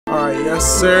Alright, yes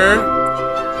sir.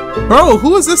 Bro,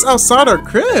 who is this outside our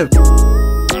crib?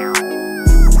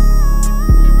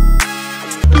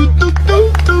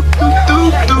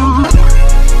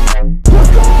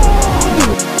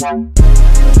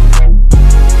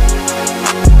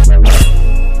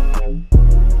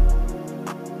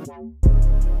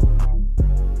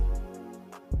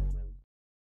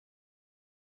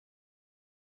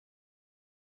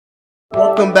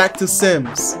 Welcome back to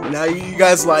Sims. Now you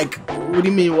guys like, what do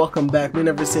you mean welcome back? We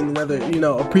never seen another,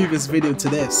 a previous video to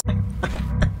this.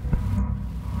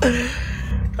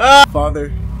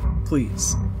 Father,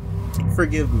 please,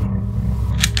 forgive me.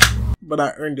 But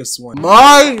I earned this one.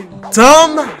 My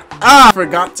dumb I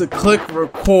forgot to click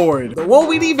record. Well,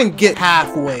 we didn't even get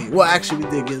halfway. Well, actually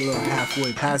we did get a little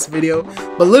halfway past video.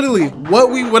 But literally,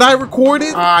 what I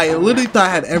recorded, I literally thought I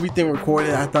had everything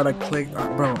recorded. I thought I clicked,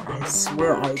 bro, I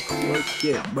swear I clicked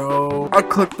it, bro. I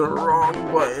clicked the wrong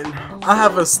button. I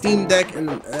have a Steam Deck and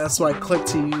that's what I clicked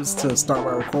to use to start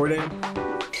my recording.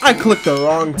 I clicked the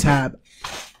wrong tab.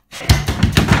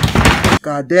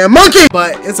 Goddamn monkey!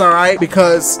 But it's alright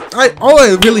because all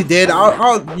I really did,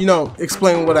 I'll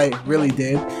explain what I really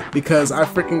did, because I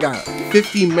freaking got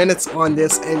 50 minutes on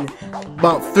this and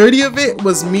about 30 of it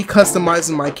was me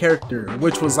customizing my character,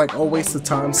 which was like a waste of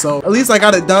time. So at least I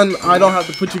got it done. I don't have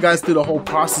to put you guys through the whole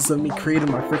process of me creating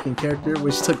my freaking character,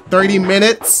 which took 30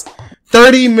 minutes.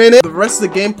 30 minutes. The rest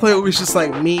of the gameplay was just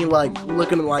like me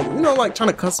looking like, like trying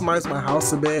to customize my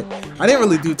house a bit. I didn't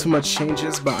really do too much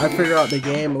changes, but I figured out the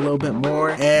game a little bit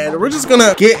more, and we're just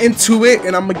gonna get into it,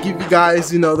 and I'm gonna give you guys,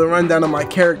 the rundown of my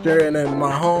character and then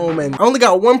my home. And I only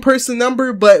got one person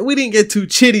number, but we didn't get too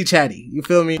chitty chatty, you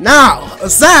feel me? Now,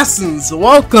 assassins,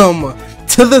 welcome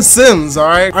to The Sims.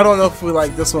 Alright, I don't know if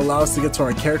this will allow us to get to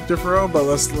our character for real, but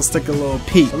let's take a little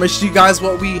peek. I'm gonna show you guys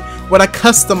what I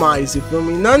customized, you feel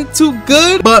me? None too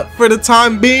good, but for the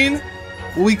time being,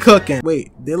 we cooking.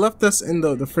 Wait, they left us in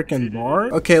the freaking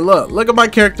bar? Okay, look at my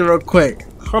character real quick.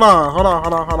 Hold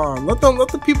on. Let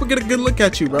the people get a good look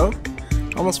at you, bro.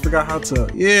 I almost forgot how to.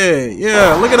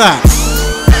 Yeah, look at that.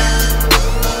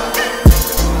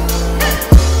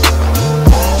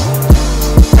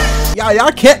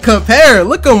 Y'all can't compare.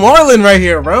 Look at Marlon right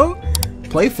here, bro.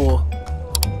 Playful.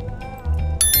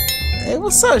 Hey,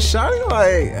 what's up, shawty?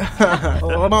 Like,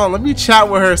 hold on, let me chat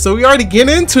with her. So we already get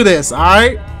into this, all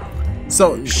right?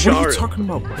 So what are you talking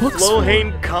about? Books?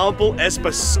 Lohain Kabel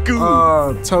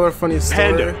Espascu. Tell her funny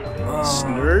story.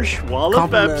 Snursh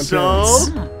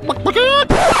Wallapepso.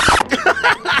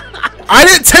 I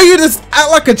didn't tell you to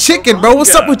act like a chicken, bro.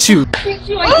 What's up with you?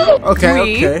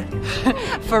 Okay.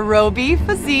 Farobi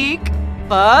Physique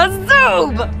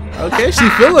Fazoob. Okay, she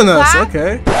feeling us.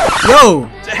 Okay. Yo.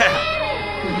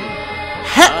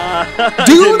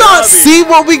 Do you not see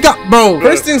what we got, bro?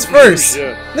 First things first.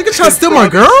 Nigga try to steal my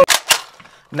girl?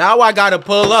 Now I gotta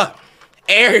pull up.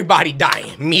 Everybody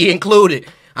dying, me included.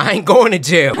 I ain't going to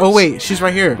jail. Oh wait, she's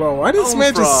right here. Bro, why did this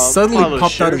man just suddenly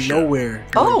popped out of nowhere?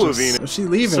 Oh, she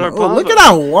leaving. Oh, look at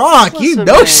that walk. You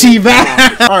know she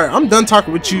bad. Alright, I'm done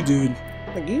talking with you, dude.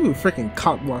 Like, you freaking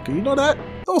cockwalker. You know that?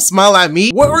 Don't smile at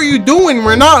me. What are you doing?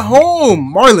 We're not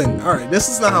home. Marlon. Alright, this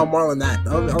is not how Marlon act.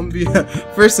 I'm gonna be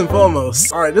first and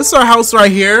foremost. Alright, this is our house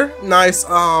right here. Nice.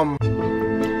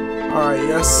 Alright,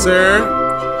 yes sir.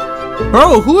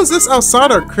 Bro, who is this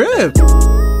outside our crib?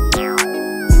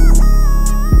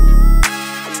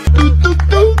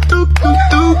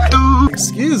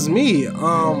 Excuse me.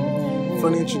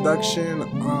 Funny introduction.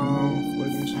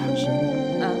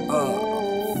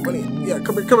 Funny. Yeah,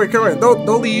 come here.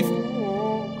 Don't leave.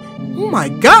 Oh my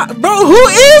god, bro, who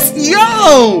is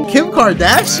Kim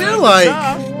Kardashian? Like,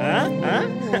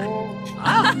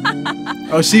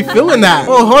 oh, she feeling that.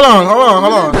 Oh, hold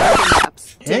on.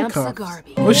 Handcuffs.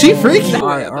 Oh, she freaky. All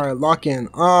right, lock in.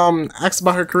 Ask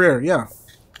about her career. Yeah.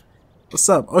 What's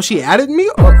up? Oh, she added me?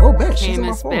 Oh, bet she's on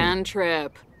my phone. Band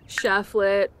trip.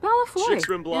 Cheflet. Balafloy.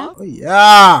 Yeah. Oh,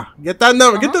 yeah. Get that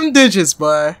number. Get them digits,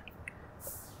 boy.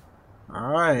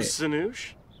 Alright.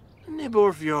 Sanush.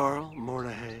 Nibor Vjarl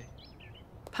Mornahe.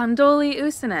 Pandoli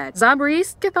Usanet.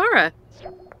 Zabris Gathara.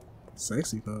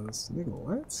 Sexy pose. Nigga,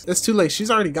 what? It's too late. She's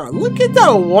already gone. Look at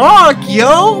that walk,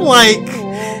 yo. Like,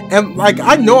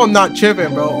 I know I'm not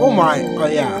tripping, bro. Oh my. Oh,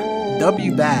 yeah.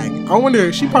 W bag. I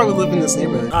wonder, she probably live in this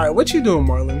neighborhood. Alright, what you doing,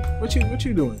 Marlon? What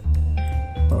you doing?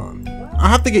 Hold on. I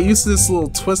have to get used to this little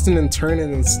twisting and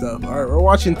turning and stuff. Alright, we're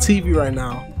watching TV right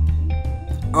now.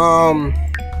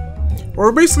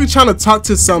 We're basically trying to talk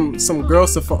to some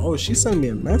girls to oh, she sent me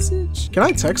a message? Can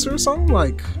I text her or something?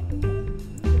 Like,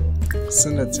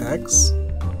 send a text?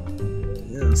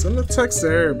 Yeah, send a text to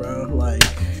her, bro. Like,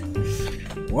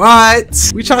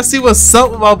 What? We try to see what's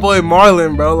up with my boy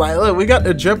Marlon, bro. Like, look, we got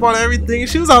the drip on everything.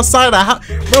 She was outside the house.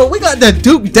 Bro, we got the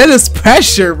Duke Dennis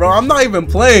pressure, bro. I'm not even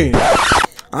playing.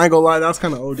 I ain't gonna lie, that's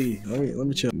kind of OD. Let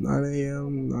me chill. 9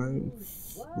 a.m. 9.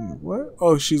 Wait, what?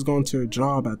 Oh, she's going to her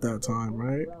job at that time,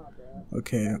 right?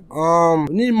 Okay. We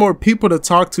need more people to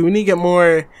talk to. We need to get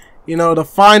more, you know, to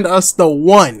find us the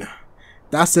one.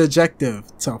 That's the objective,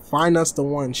 to find us the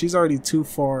one. She's already too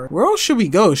far. Where else should we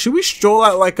go? Should we stroll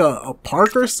at like a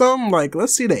park or something? Like,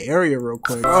 let's see the area real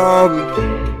quick.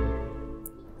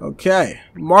 Okay,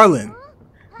 Marlon,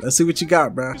 let's see what you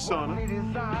got, bruh.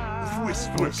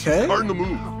 Okay. Pardon the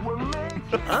move.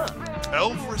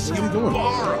 What's he doing?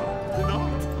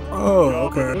 Oh,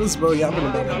 okay. What is bro yapping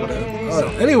about over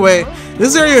there? Anyway,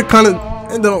 this area kind of,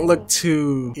 it don't look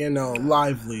too, you know,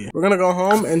 lively. We're gonna go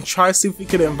home and try to see if we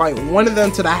could invite one of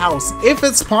them to the house, if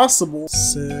it's possible.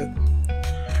 Sit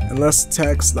and let's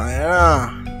text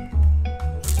Diana.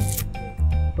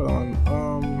 Hold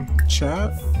on,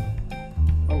 chat.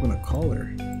 I'm gonna call her.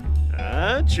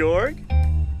 Jorg.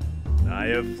 I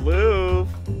have flew.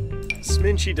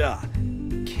 Sminchida.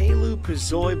 Kalu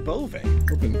Pazoi Bove.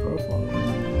 Open profile.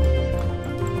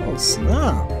 Oh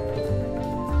snap.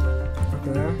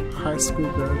 Okay, high school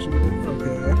graduate.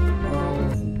 Okay,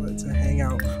 like to hang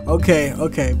out. Okay,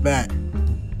 bet.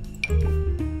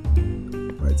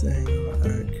 Like to hang out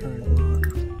at current lot.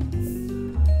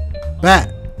 Bet.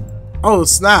 Oh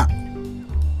snap.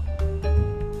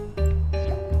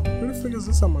 Who the fuck is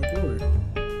this on my door?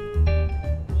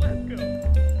 Let's go.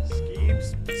 Skeeps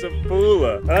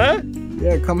Sapula, huh?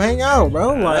 Yeah, come hang out,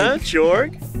 bro. Like,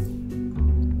 Jorg.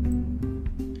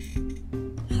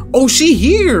 oh, she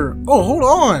here. Oh, hold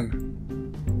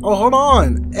on. Oh, hold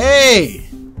on. Hey.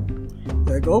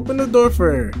 Yeah, go open the door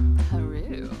for her.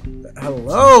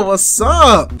 Hello, what's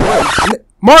up? Wait,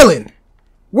 Marlon,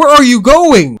 where are you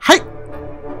going? Hi.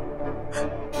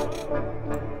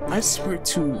 I swear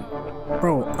to,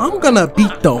 bro, I'm gonna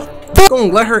beat the fuck.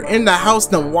 Gonna let her in the house,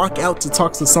 then walk out to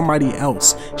talk to somebody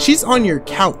else. She's on your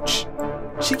couch.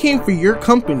 She came for your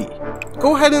company.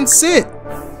 Go ahead and sit.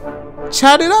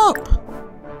 Chat it up.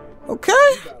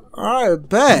 Okay? Alright,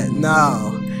 bet.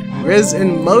 Now, Riz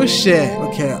in motion.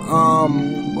 Okay,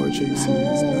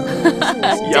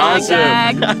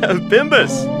 Yazim.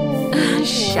 Bimbus.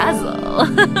 Shazzle.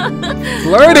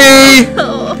 Flirty!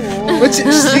 What you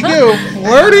do?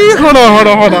 Flirty? Hold on.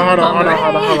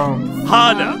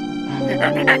 Hana.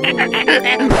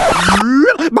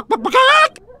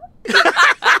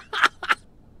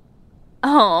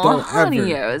 Oh, Don't ever do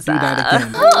honeyos. that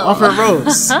again. Off her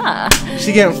rose.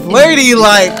 She getting flirty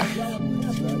like.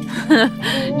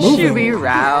 Shooby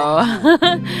row.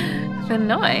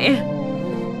 Fenoy.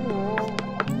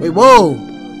 Wait, whoa.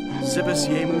 Sibis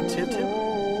Yemu Tip.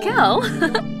 Kel.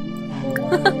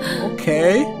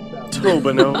 Okay.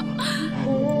 Tobano.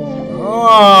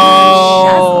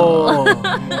 Oh.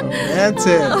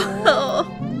 Romantic.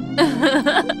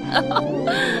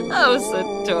 Oh, so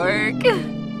dork.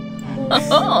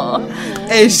 Oh.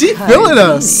 Hey, she feeling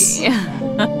us.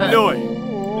 Noi.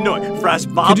 Fras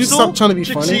Bobsel. Could you stop trying to be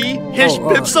funny? Hish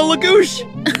Pipsa Lagoosh.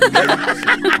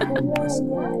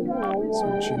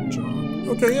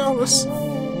 Okay, yeah, let's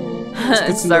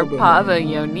Sarpava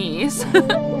Yonis.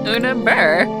 Una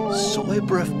Burr.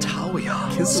 Soybref Tawia.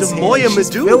 Samoya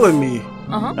Medu. Feeling me.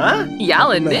 Huh? Man,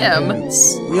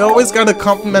 Yaladim. you always gotta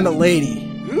compliment a lady.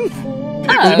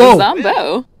 Oh,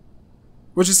 Zombo.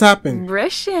 What just happened?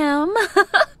 Brisham.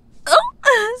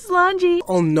 Oh, Slangy.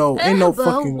 Oh no, ain't no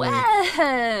fucking way.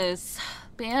 Wes.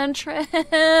 Band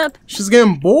trip. She's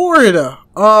getting bored.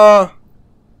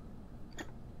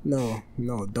 No,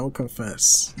 don't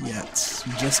confess yet.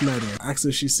 You just met her. Ask her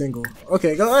if she's single.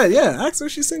 Okay, go ahead. Yeah, ask her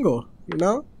if she's single. You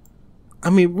know? I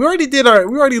mean, we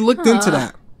already looked into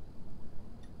that.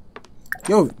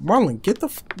 Yo, Marlon, get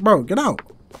get out.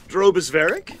 Drobus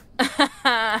Varick?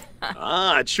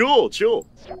 Chul.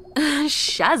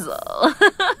 Shazzle.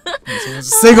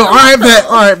 Single. Alright,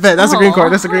 bet. That's a green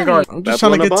card. I'm just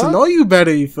trying to get to know you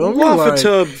better, you feel me?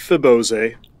 Wafatub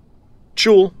Fibose.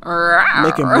 Chul.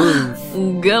 Make it move.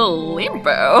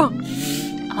 Galimbo.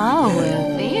 Oh,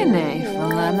 Athene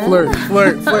Philemon.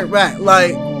 Flirt back.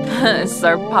 Like.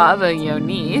 Sarpava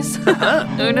Yonis.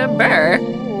 Una Burr.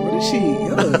 What is she?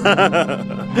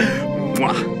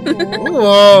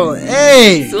 Whoa,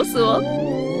 hey! Susul.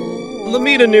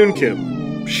 Lamita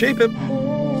Noonkim. Shapip.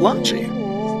 Lachi.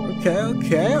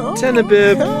 Okay. Oh,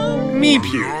 Tenebib.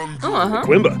 Meepew.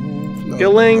 Quimba.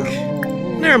 Galink.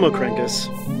 Nermokrenkus.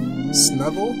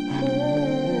 Snuggle.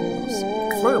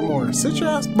 Flirt more. Sit your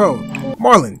ass, bro.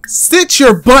 Marlon, sit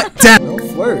your butt down. No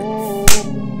flirt.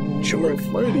 Sure.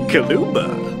 Flirty. Kaluba.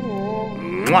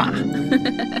 Mwah.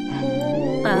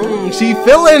 She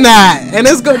feeling that, and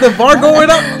it's good. The bar going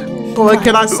up. What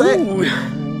can I say? Ooh.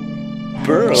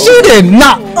 Burrow. She did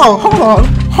not. Oh,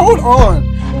 hold on.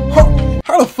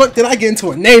 How the fuck did I get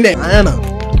into a name? Anna.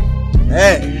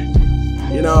 Hey,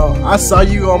 you know, I saw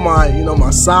you on my,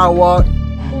 my sidewalk.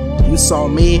 You saw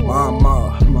me, my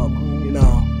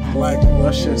black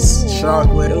luscious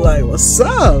chocolate. You're like, what's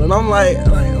up? And I'm like,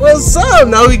 what's up?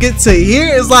 Now we get to here.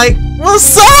 It's like,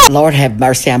 what's up? Lord have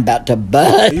mercy, I'm about to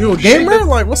bust. You a gamer?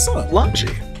 Like, what's up? Lachi.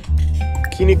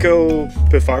 Kiniko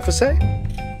Pifarfase?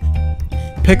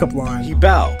 Pickup line.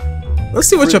 Hibao. Let's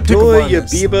see what your pickup line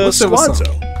is. Yabiba What's up? Squanzo.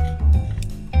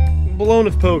 Balloon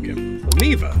of Pogum.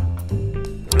 Miva.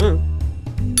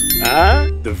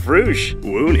 The Frush.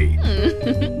 Woony.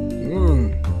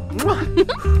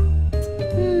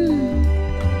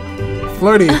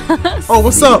 Flirty. Oh,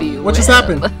 what's up? What just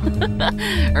happened?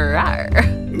 Rawr.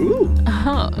 Ooh.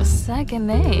 Oh, second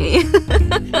A.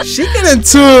 She get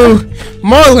into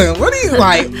Marlon. What do you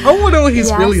like? I wonder what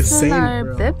he's really saying,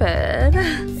 bro. Biped.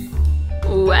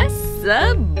 What's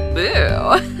up,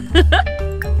 boo?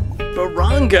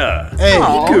 Baranga. Hey.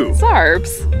 Iku.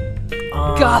 Sarps.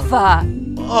 Guffa.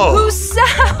 Oh.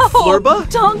 Musao. Flurba?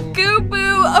 Tonkubu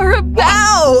or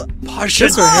about. Pasha.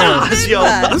 Kiss her hand. Asyo.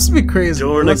 This would be crazy.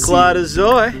 Dorna Let's see. Clada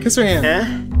Zoe. Kiss her hand. Eh?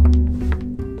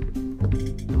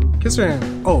 Kiss her hand.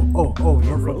 Oh,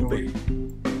 you're fucking Roby.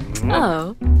 right.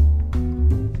 Oh.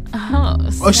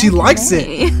 Oh, she likes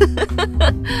it.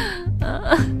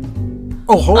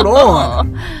 Oh, hold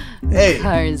on. Hey,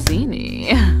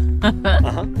 Carzini.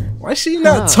 why she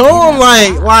not tone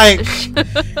like?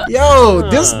 Yo,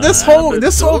 this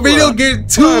whole video get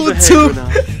too.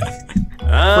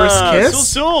 First kiss?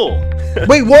 Sul.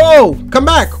 Wait, whoa! Come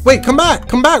back! Wait, come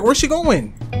back! Where's she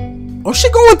going? Oh, she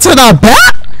going to the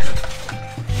back?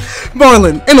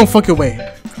 Marlon, ain't no fucking way.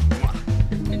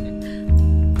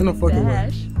 Ain't no fucking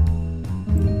way.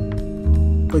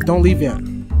 Wait, don't leave yet.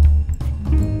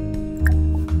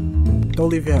 Don't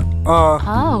leave yet. Oh,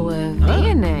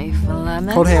 Viene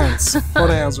Fleming. Hold hands. Hold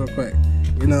hands real quick.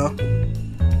 You know?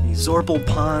 Zorpal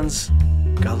Pons.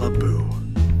 Galaboo.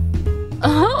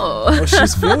 Oh. Oh,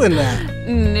 she's feeling that.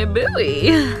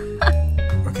 Nibui.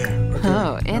 Okay.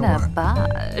 Oh, in a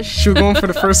bosh. She was going for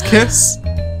the first kiss?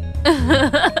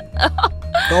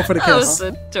 Going for the Oh, kiss.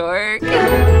 the dork. Go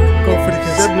for the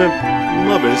kiss. Sedna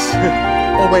Mubbis.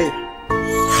 Oh, wait.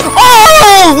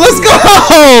 Oh! Let's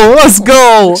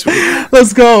go!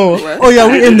 Oh, yeah,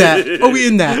 we in that.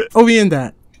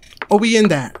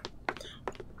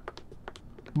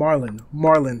 Marlon,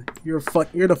 you're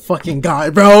the fucking guy,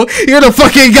 bro.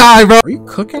 Are you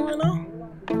cooking right now?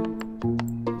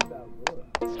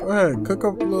 Go ahead, cook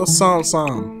up a little some.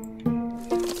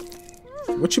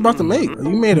 What you about to make?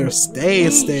 You made her stay.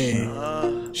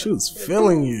 She was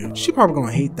feeling you. She probably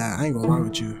gonna hate that. I ain't gonna lie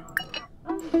with you.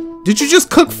 Did you just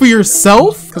cook for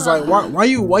yourself? Cause like, why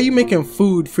you making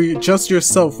food for just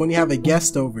yourself when you have a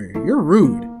guest over? You're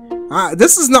rude.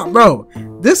 This is not, bro.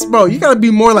 You gotta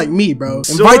be more like me, bro.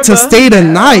 Invite to stay the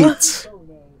night.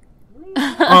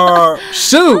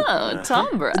 Shoot. Oh,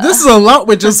 Tombra. This is a lot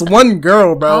with just one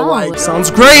girl, bro. Like, sounds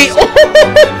great.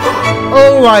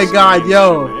 Oh my god,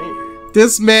 yo.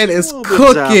 This man is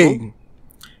cooking.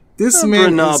 This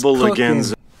man is cooking.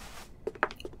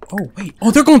 Oh, wait. Oh,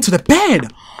 they're going to the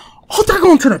bed.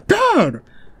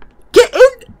 Get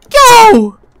in.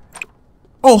 Yo.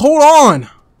 Oh, hold on.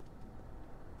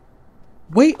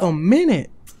 Wait a minute.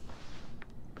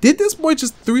 Did this boy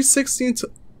just 360 into...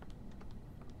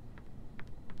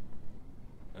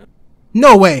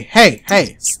 No way. Hey.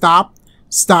 Stop.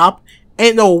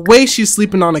 Ain't no way she's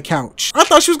sleeping on the couch. I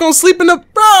thought she was gonna sleep in the...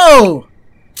 Bro!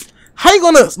 How you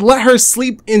gonna let her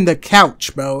sleep in the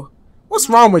couch, bro? What's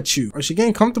wrong with you? Is she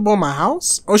getting comfortable in my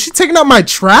house? Oh, she taking out my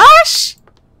trash?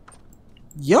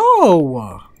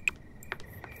 Yo.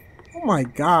 Oh my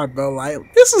god, bro.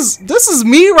 Like, this is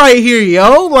me right here,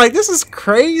 yo. Like, this is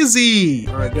crazy.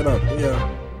 All right, get up. Yeah.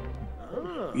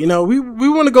 You know, we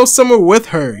want to go somewhere with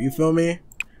her. You feel me?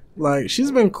 Like,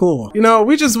 she's been cool. You know,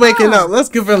 we just waking up. Let's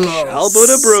give her a little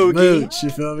smooch, you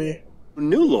feel me?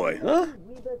 Nuloy, huh?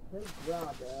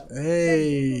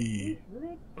 Hey.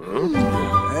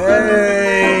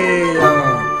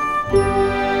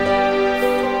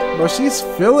 Bro, she's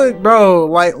feeling, bro.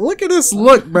 Like, look at this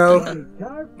look, bro.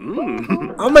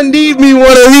 I'ma need me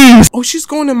one of these. Oh, she's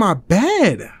going in my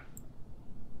bed.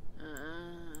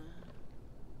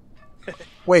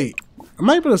 Wait, am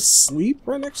I able to sleep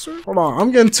right next to her? Hold on,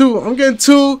 I'm getting two.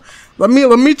 Let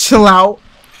me chill out.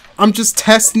 I'm just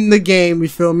testing the game, you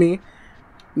feel me?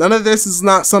 None of this is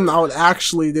not something I would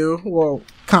actually do. Well,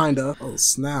 kinda. Oh,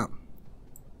 snap.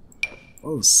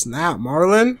 Oh snap,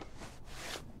 Marlon.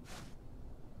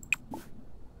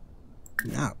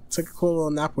 Nap. Take a cool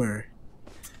little nap with her.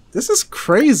 This is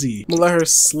crazy. I'm gonna let her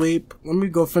sleep. Let me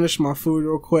go finish my food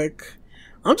real quick.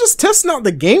 I'm just testing out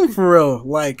the game for real.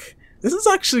 Like, this is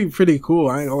actually pretty cool,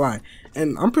 I ain't gonna lie.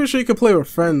 And I'm pretty sure you can play with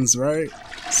friends, right?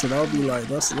 So that would be like,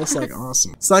 that's like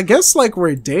awesome. So I guess like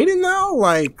we're dating now?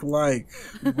 Like,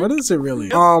 what is it really?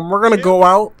 We're gonna go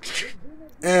out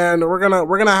and we're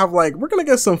gonna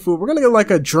get some food. We're gonna get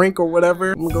like a drink or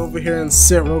whatever. I'm gonna go over here and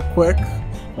sit real quick.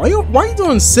 Why you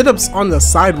doing sit-ups on the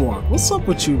sidewalk? What's up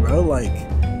with you, bro? Like,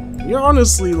 you're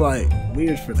honestly like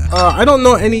weird for that. I don't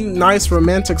know any nice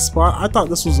romantic spot. I thought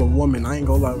this was a woman. I ain't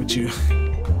gonna lie with you.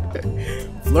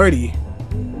 Flirty.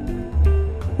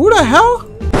 Who the hell?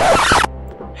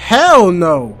 Hell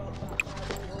no.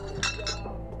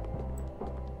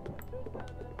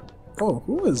 Oh,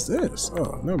 who is this?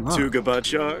 Oh, never mind.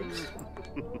 Tugabachar.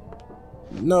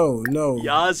 No.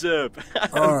 Yazip.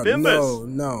 Bimbus.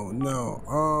 No.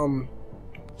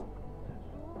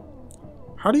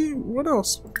 How do you? What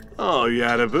else? Oh,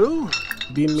 Yadabu.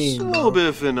 Be mean. So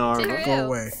Biffinara. Go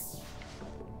away.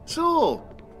 So.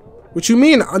 What you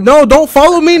mean? No, don't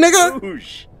follow me, nigga.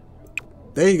 Oosh.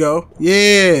 There you go.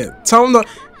 Yeah. Tell him to.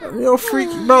 Yo, freak,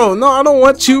 bro. No, I don't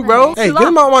want you, bro. Hey, get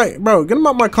him out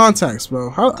my contacts,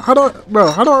 bro. How do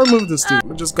I remove this dude?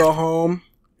 We'll just go home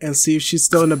and see if she's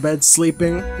still in the bed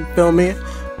sleeping. You feel me?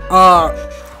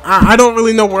 I don't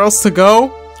really know where else to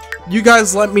go. You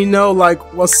guys let me know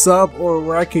like what's up or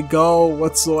where I could go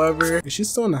whatsoever. Is she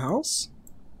still in the house?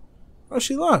 Oh,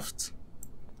 she left.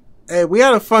 Hey, we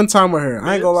had a fun time with her.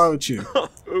 I ain't gonna lie with you.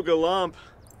 Oogalump.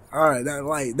 Alright,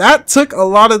 that took a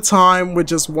lot of time with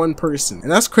just one person.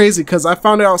 And that's crazy because I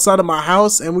found it outside of my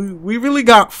house and we really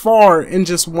got far in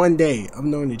just one day of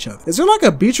knowing each other. Is there like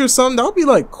a beach or something? That would be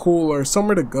like cool or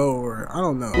somewhere to go or I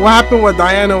don't know. What happened with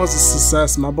Diana was a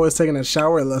success. My boy's taking a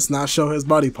shower. Let's not show his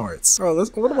body parts.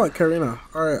 Alright, what about Karina?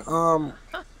 Alright,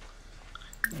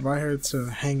 invite her to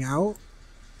hang out.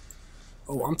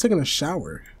 Oh, I'm taking a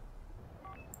shower.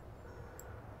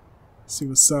 Let's see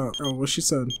what's up. Oh, what she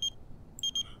said.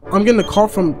 I'm getting a call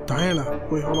from Diana.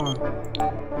 Wait, hold on.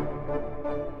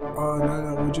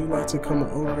 Nana, would you like to come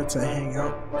over to hang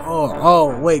out?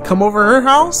 Oh, wait, come over her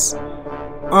house? But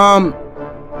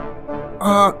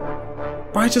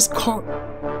I just called.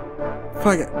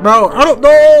 Fuck it. Bro, I don't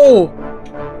know.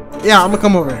 Yeah, I'm gonna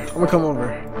come over.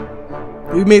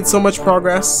 We made so much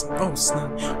progress. Oh, snap.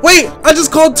 Wait, I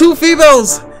just called 2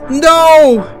 females.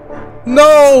 No.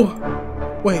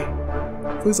 Wait,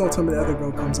 please don't tell me the other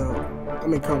girl comes out.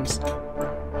 Comes.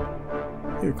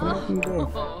 Here, come up and go.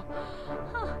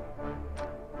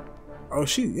 Oh,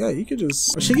 you could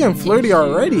just. Oh, she getting flirty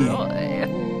already.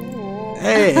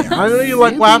 Hey, I know you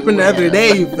like what happened the other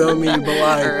day, you feel me? But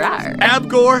like.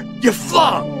 Abgor, you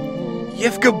flop.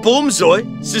 Yevka Boomzoy,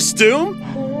 Sistum.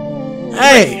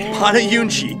 Hey! Hana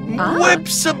Yunchi,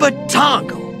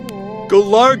 Whipsabatongo,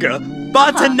 Golarga,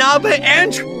 Batanaba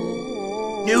Andrew,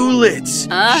 Newlitz,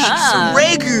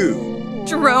 Shisaregu.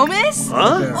 Dromus?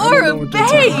 Huh? Or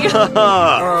Bay?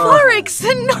 Florix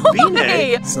and Noe!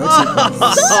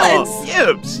 Sons!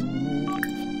 Gibbs!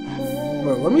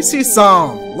 Let me see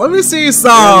some.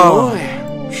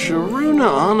 Sharuna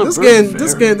on a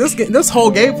This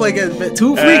whole gameplay getting a bit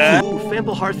too freaky.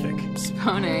 Famble Harthick.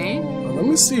 Spone? Let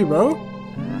me see, bro.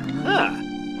 Ah!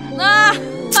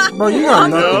 Bro, you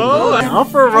got nothing, bro.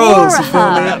 Alpha Rose, you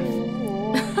feel me?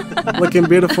 Looking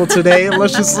beautiful today.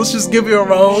 Let's just give you a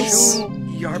rose.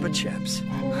 Yarba chaps.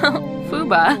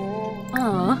 Fuba.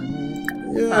 Aw.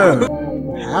 Yeah.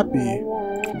 Happy.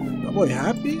 That boy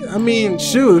happy? I mean,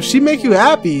 shoot, if she make you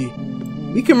happy,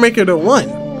 we can make her the one.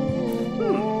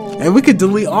 And we could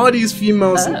delete all these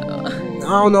females. I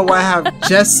don't know why I have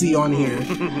Jessie on here.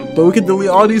 But we could delete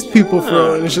all these people for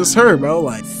her, and it's just her, bro.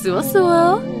 Like Suo.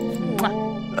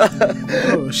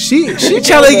 Oh, she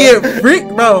trying to get freak,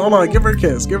 bro. Hold on, give her a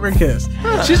kiss. She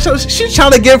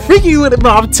trying to get freaky with it,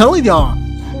 bro. I'm telling y'all,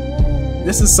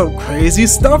 this is some crazy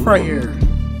stuff right here.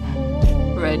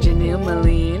 Reginald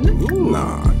Maline.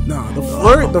 Nah.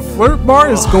 The flirt bar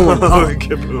is going up.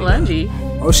 Lungy.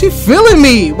 Oh, she feeling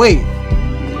me. Wait.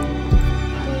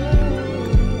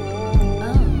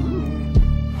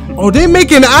 Oh, they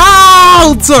making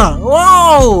out.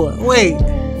 Whoa. Wait.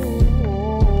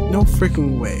 No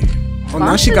freaking way. Oh,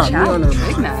 now she got me on her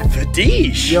mind.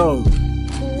 Fadish. Yo,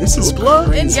 this is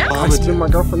crazy. I used to be my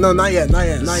girlfriend. No, not yet.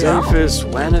 Cephas,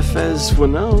 Wanifes,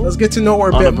 Wano. Let's get to know her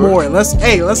a bit more. Let's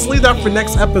leave that for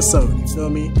next episode. You feel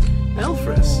me?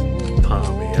 Elfris.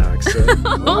 Palmy accent.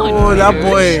 Oh, that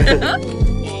boy.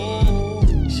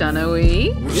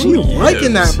 Shanawi. She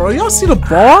liking that, bro. Y'all see the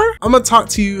bar? I'm gonna talk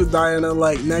to you, Diana,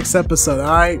 like next episode,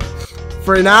 alright?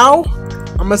 For now,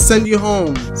 I'm gonna send you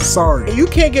home. Sorry. You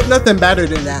can't get nothing better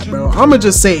than that, bro. I'm gonna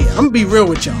just say it. I'm gonna be real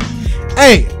with y'all.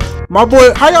 Hey, my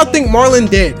boy, how y'all think Marlon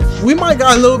did? We might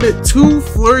got a little bit too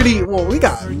flirty. Well, we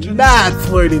got mad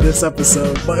flirty this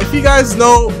episode. But if you guys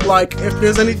know, like, if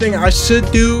there's anything I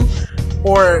should do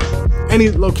or any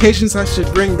locations I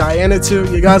should bring Diana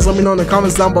to, you guys let me know in the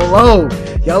comments down below.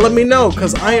 Y'all let me know,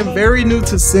 because I am very new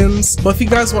to Sims. But if you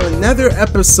guys want another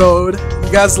episode,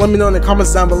 you guys let me know in the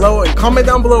comments down below. And comment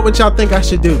down below what y'all think I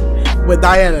should do with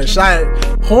Diana. Should I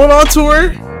hold on to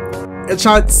her and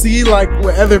try to see, like,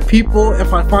 with other people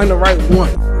if I find the right one?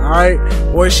 Alright?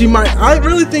 Or she might, I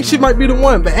really think she might be the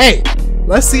one. But hey,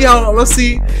 let's see how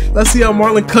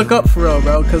Marlon cook up for real,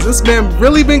 bro, because this man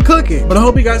really been cooking. But I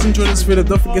hope you guys enjoyed this video.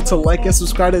 Don't forget to like and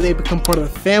subscribe today, become part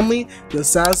of the family, the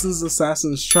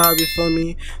Assassins tribe, you feel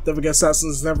me? Don't forget,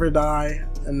 assassins never die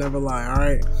and never lie.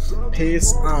 Alright,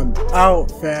 peace, I'm out,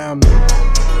 fam.